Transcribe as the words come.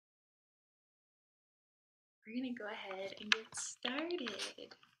we're going to go ahead and get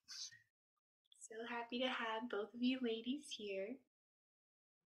started. So happy to have both of you ladies here.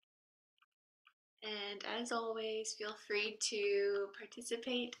 And as always, feel free to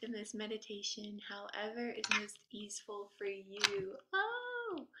participate in this meditation however is most easeful for you.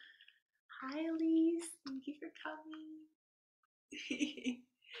 Oh, hi Elise, thank you for coming. Yay,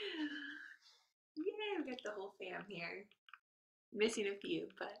 we got the whole fam here. Missing a few,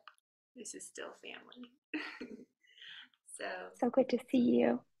 but this is still family. So good to see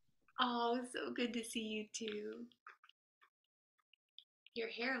you. Oh, so good to see you too. Your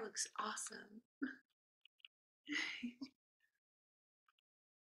hair looks awesome.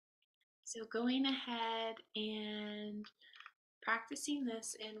 So going ahead and practicing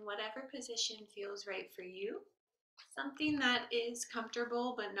this in whatever position feels right for you. Something that is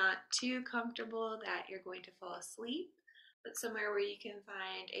comfortable but not too comfortable that you're going to fall asleep, but somewhere where you can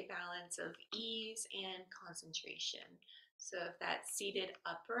find a balance of ease and concentration. So if that's seated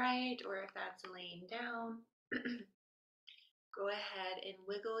upright or if that's laying down, go ahead and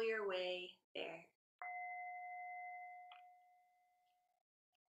wiggle your way there.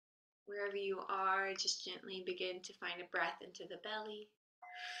 Wherever you are, just gently begin to find a breath into the belly,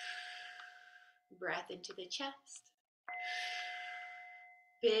 breath into the chest.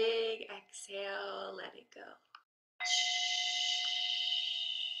 Big exhale, let it go.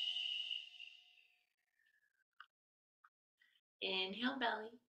 Inhale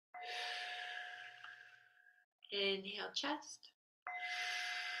belly. Inhale chest.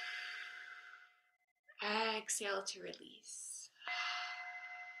 Exhale to release.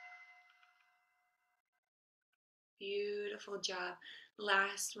 Beautiful job.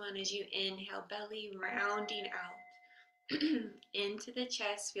 Last one as you inhale belly, rounding out into the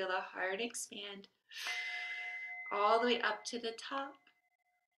chest. Feel the heart expand all the way up to the top.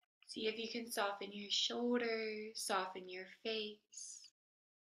 See if you can soften your shoulders, soften your face.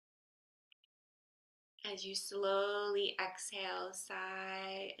 As you slowly exhale,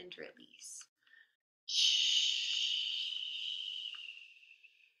 sigh and release.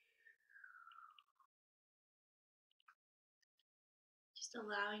 Just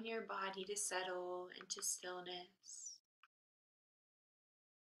allowing your body to settle into stillness.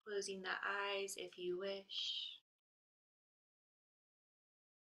 Closing the eyes if you wish.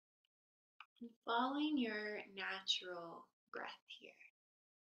 And following your natural breath here.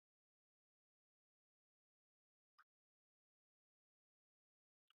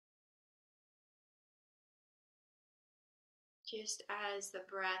 Just as the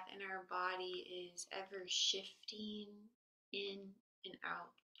breath in our body is ever shifting in and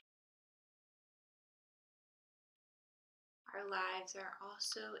out, our lives are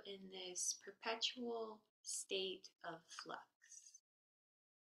also in this perpetual state of flux,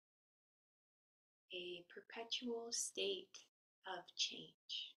 a perpetual state of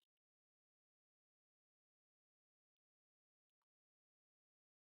change.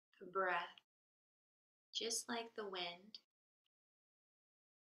 The breath, just like the wind,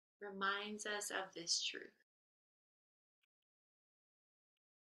 reminds us of this truth.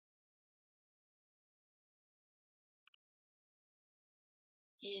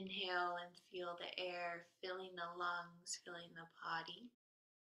 Inhale and feel the air filling the lungs, filling the body.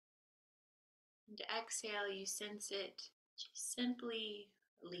 And exhale, you sense it just simply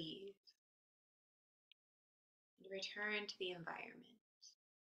leave and return to the environment.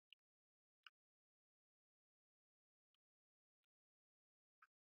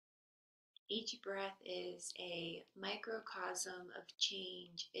 Each breath is a microcosm of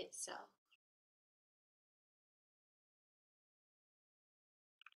change itself.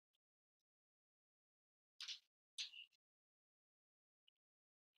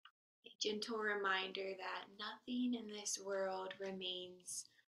 A gentle reminder that nothing in this world remains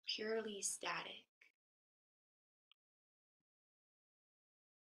purely static.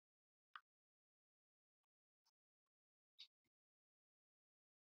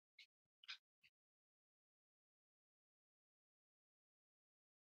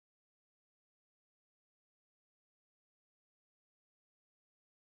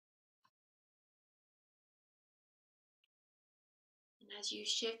 And as you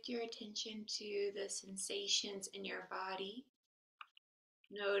shift your attention to the sensations in your body,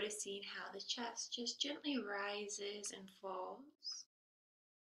 noticing how the chest just gently rises and falls.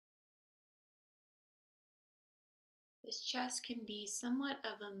 This chest can be somewhat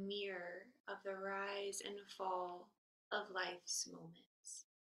of a mirror of the rise and fall of life's moments.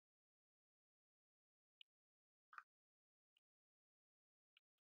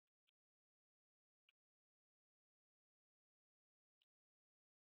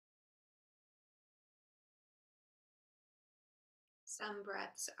 Some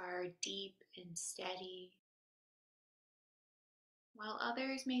breaths are deep and steady, while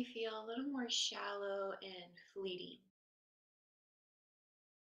others may feel a little more shallow and fleeting,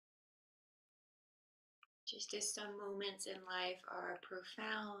 just as some moments in life are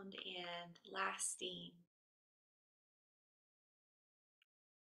profound and lasting,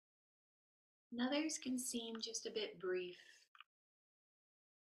 and others can seem just a bit brief,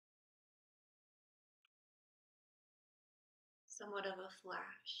 somewhat of a flash.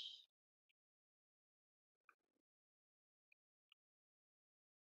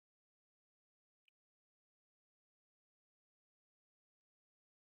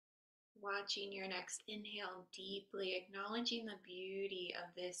 Watching your next inhale deeply, acknowledging the beauty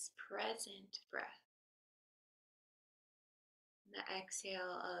of this present breath. And the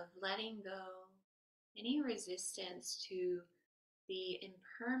exhale of letting go any resistance to the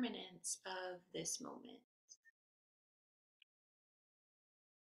impermanence of this moment.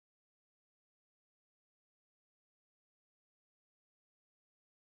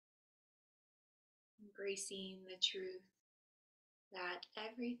 Embracing the truth that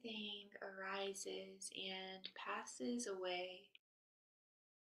everything arises and passes away,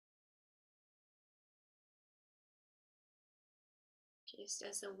 just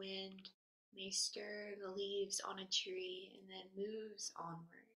as the wind may stir the leaves on a tree and then moves onward.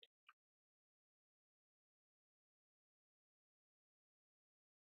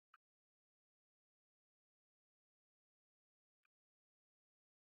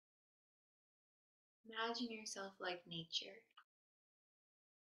 Imagine yourself like nature,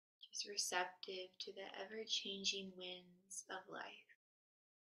 just receptive to the ever-changing winds of life,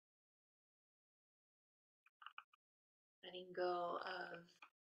 letting go of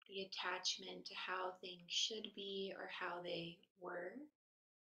the attachment to how things should be or how they were,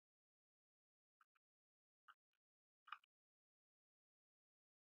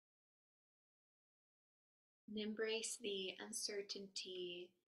 and embrace the uncertainty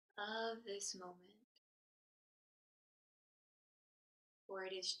of this moment, for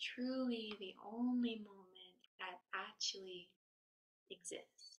it is truly the only moment that actually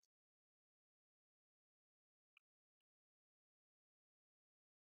exists.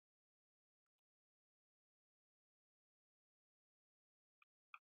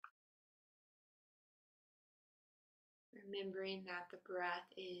 Remembering that the breath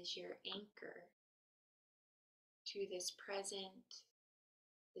is your anchor to this present,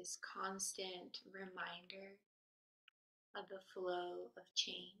 this constant reminder of the flow of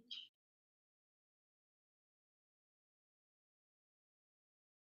change.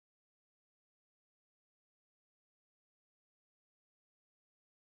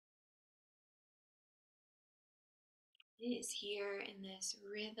 It is here in this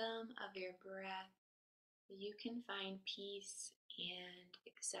rhythm of your breath that you can find peace and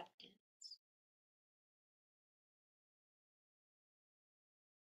acceptance.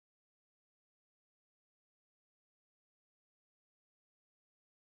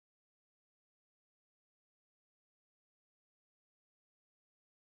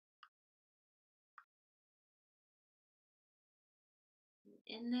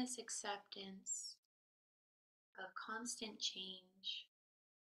 In this acceptance of constant change,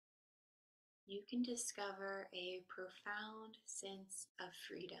 you can discover a profound sense of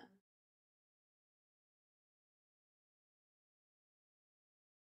freedom.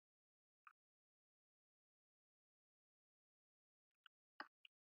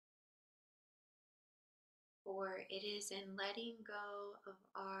 For it is in letting go of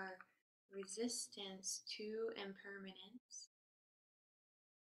our resistance to impermanence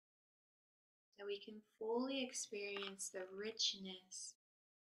that we can fully experience the richness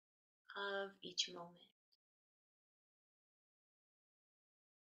of each moment.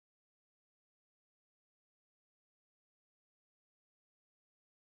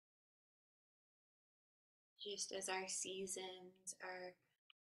 Just as our seasons are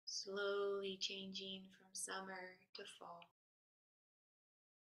slowly changing from summer to fall,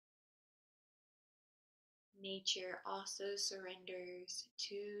 nature also surrenders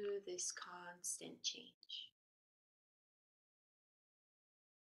to this constant change.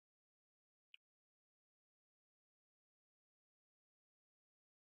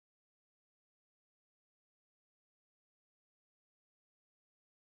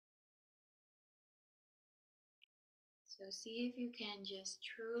 So see if you can just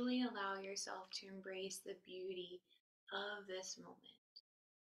truly allow yourself to embrace the beauty of this moment,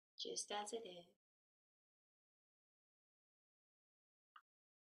 just as it is.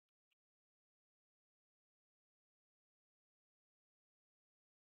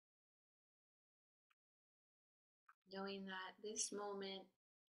 knowing that this moment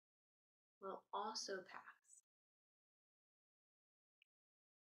will also pass,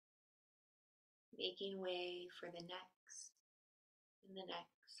 making way for the next and the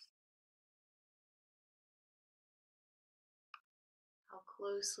next. How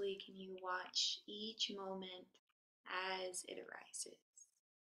closely can you watch each moment as it arises?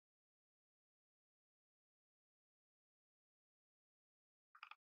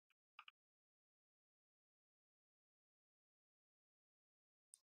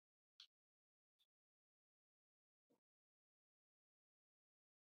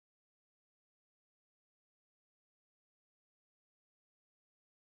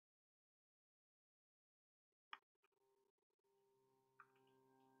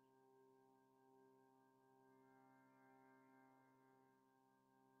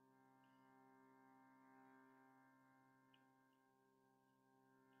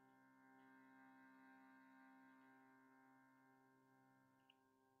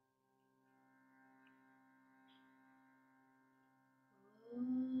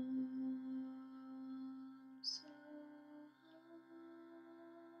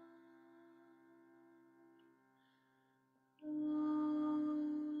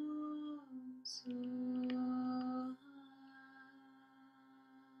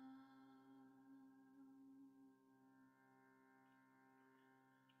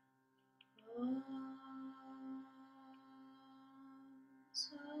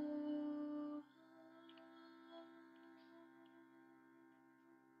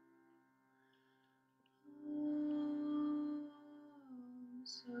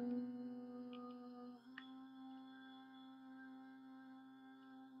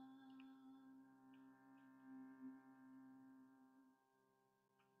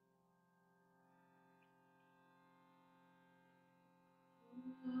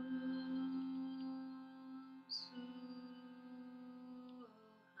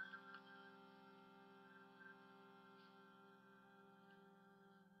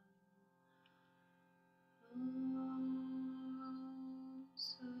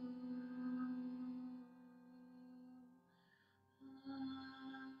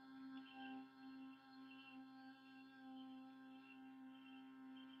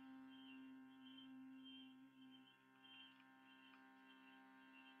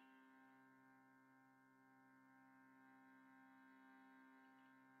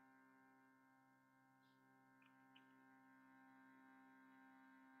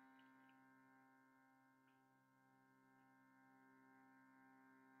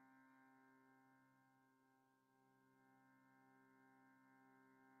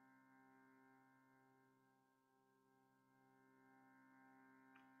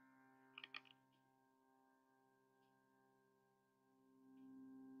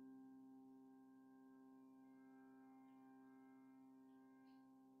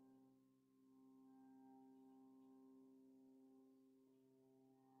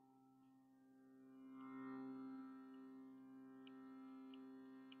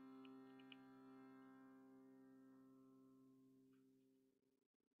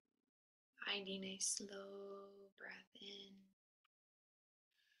 Finding a slow breath in,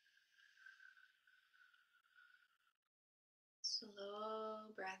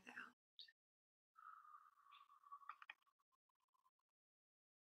 slow breath out.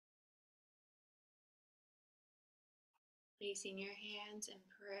 Placing your hands in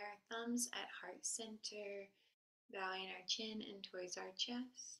prayer, thumbs at heart center, bowing our chin in towards our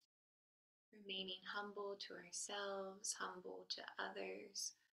chest, remaining humble to ourselves, humble to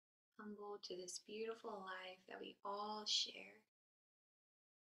others, humble to this beautiful life that we all share.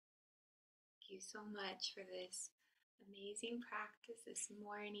 Thank you so much for this amazing practice this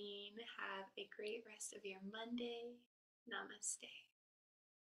morning. Have a great rest of your Monday. Namaste.